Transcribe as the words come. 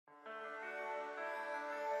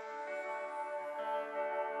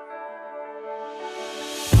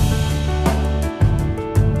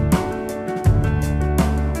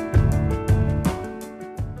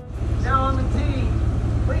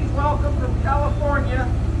California,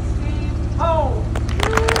 Steve Holmes.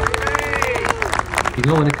 You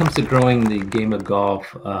know, when it comes to growing the game of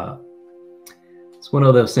golf, it's one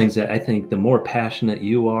of those things that I think the more passionate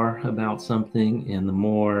you are about something and the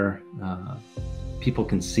more people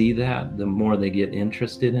can see that, the more they get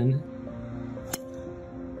interested in it.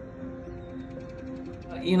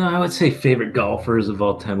 You know, I would say favorite golfers of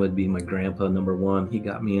all time would be my grandpa, number one. He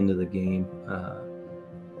got me into the game.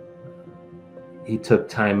 He took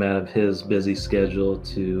time out of his busy schedule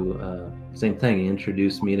to, same thing, he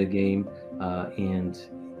introduced me to the game, and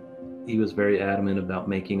he was very adamant about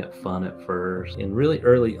making it fun at first. And really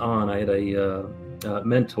early on, I had a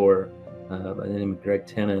mentor by the name of Greg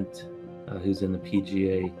Tennant, who's in the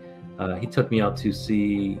PGA. He took me out to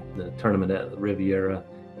see the tournament at Riviera.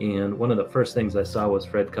 And one of the first things I saw was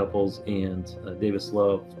Fred Couples and Davis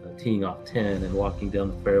Love teeing off 10 and walking down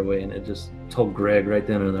the fairway. And it just told Greg right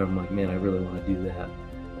then and there, I'm like, man, I really want to do that.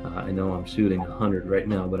 I know I'm shooting 100 right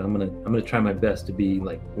now, but I'm gonna try my best to be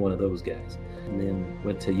like one of those guys. And then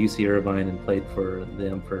went to UC Irvine and played for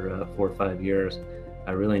them for 4 or 5 years.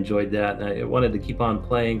 I really enjoyed that, and I wanted to keep on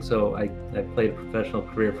playing, so I played a professional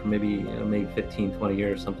career for maybe 15, 20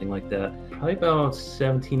 years, something like that. Probably about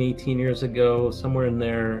 17, 18 years ago, somewhere in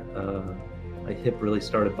there, my hip really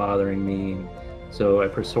started bothering me, so I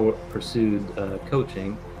pursued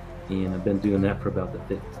coaching, and I've been doing that for about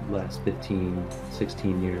the last 15,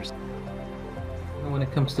 16 years. When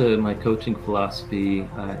it comes to my coaching philosophy,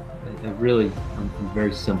 I'm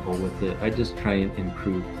very simple with it. I just try and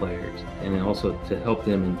improve players, and also to help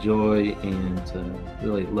them enjoy and to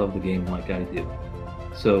really love the game like I do.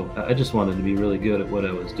 So I just wanted to be really good at what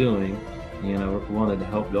I was doing, and I wanted to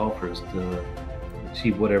help golfers to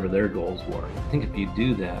achieve whatever their goals were. I think if you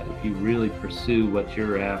do that, if you really pursue what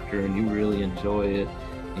you're after and you really enjoy it,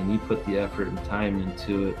 and you put the effort and time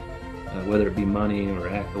into it, whether it be money or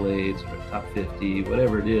accolades or top 50,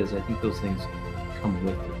 whatever it is, I think those things come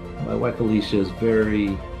with it. My wife Alicia is she's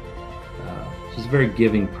a very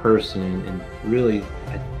giving person, and really,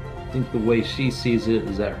 I think the way she sees it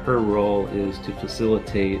is that her role is to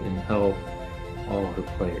facilitate and help all of her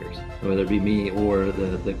players, whether it be me or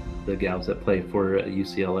the gals that play for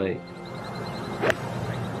UCLA.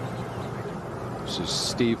 This is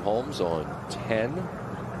Steve Holmes on 10.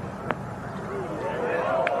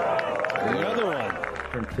 Another one.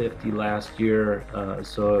 Turned 50 last year,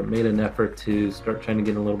 so I made an effort to start trying to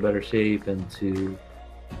get in a little better shape and to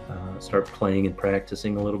start playing and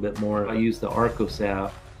practicing a little bit more. I use the Arccos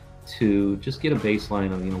app to just get a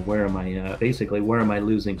baseline of, where am I at? Basically, where am I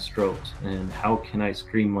losing strokes and how can I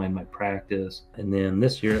streamline my practice? And then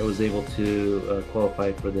this year I was able to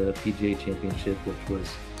qualify for the PGA Championship, which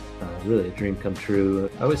was really a dream come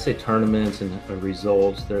true. I always say tournaments and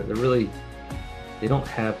results, they don't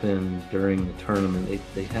happen during the tournament,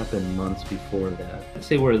 they happen months before that. I'd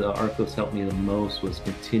say where the Arccos helped me the most was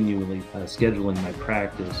continually scheduling my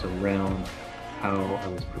practice around how I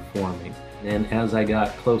was performing. And as I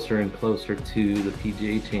got closer and closer to the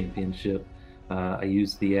PGA Championship, I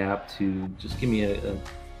used the app to just give me a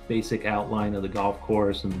basic outline of the golf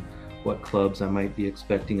course and what clubs I might be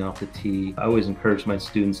expecting off the tee. I always encourage my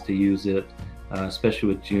students to use it, especially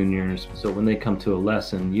with juniors. So when they come to a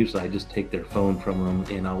lesson, usually I just take their phone from them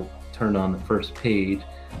and I'll turn on the first page.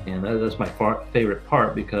 And that's my favorite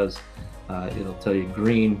part, because it'll tell you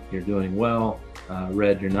green, you're doing well,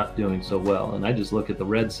 red, you're not doing so well. And I just look at the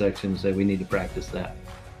red section and say, we need to practice that.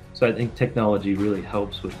 So I think technology really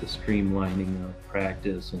helps with the streamlining of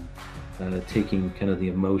practice and taking kind of the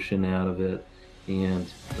emotion out of it. And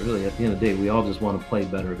really, at the end of the day, we all just want to play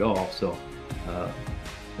better golf. So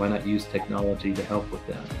why not use technology to help with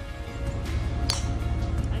that?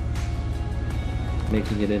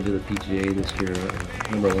 Making it into the PGA this year,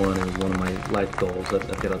 number one, is one of my life goals.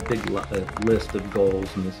 I've got a big list of goals,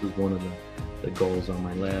 and this is one of the goals on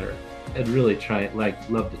my ladder. I'd really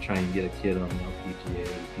love to try and get a kid on the LPGA or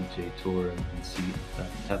the PGA Tour and see,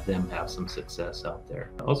 have them have some success out there.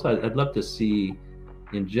 Also, I'd love to see,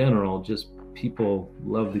 in general, just people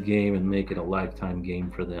love the game and make it a lifetime game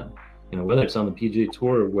for them. Whether it's on the PGA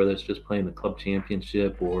Tour or whether it's just playing the club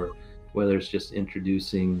championship or whether it's just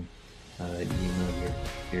introducing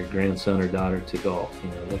your grandson or daughter to golf.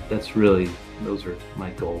 That's really, those are my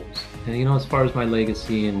goals. And as far as my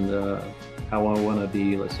legacy and how I want to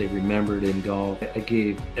be, let's say, remembered in golf, I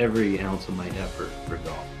gave every ounce of my effort for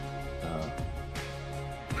golf.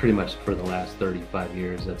 Pretty much for the last 35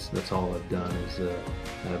 years, that's all I've done is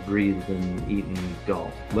breathed and eaten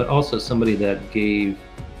golf. But also somebody that gave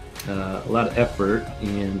a lot of effort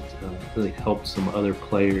and really helped some other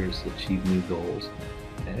players achieve new goals.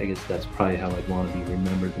 I guess that's probably how I'd want to be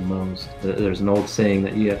remembered the most. There's an old saying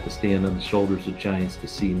that you have to stand on the shoulders of giants to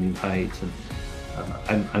see new heights,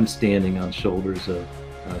 and I'm standing on shoulders of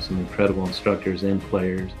some incredible instructors and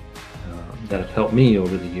players that have helped me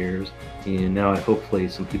over the years, and now hopefully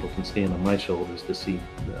some people can stand on my shoulders to see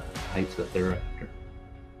the heights that they're after.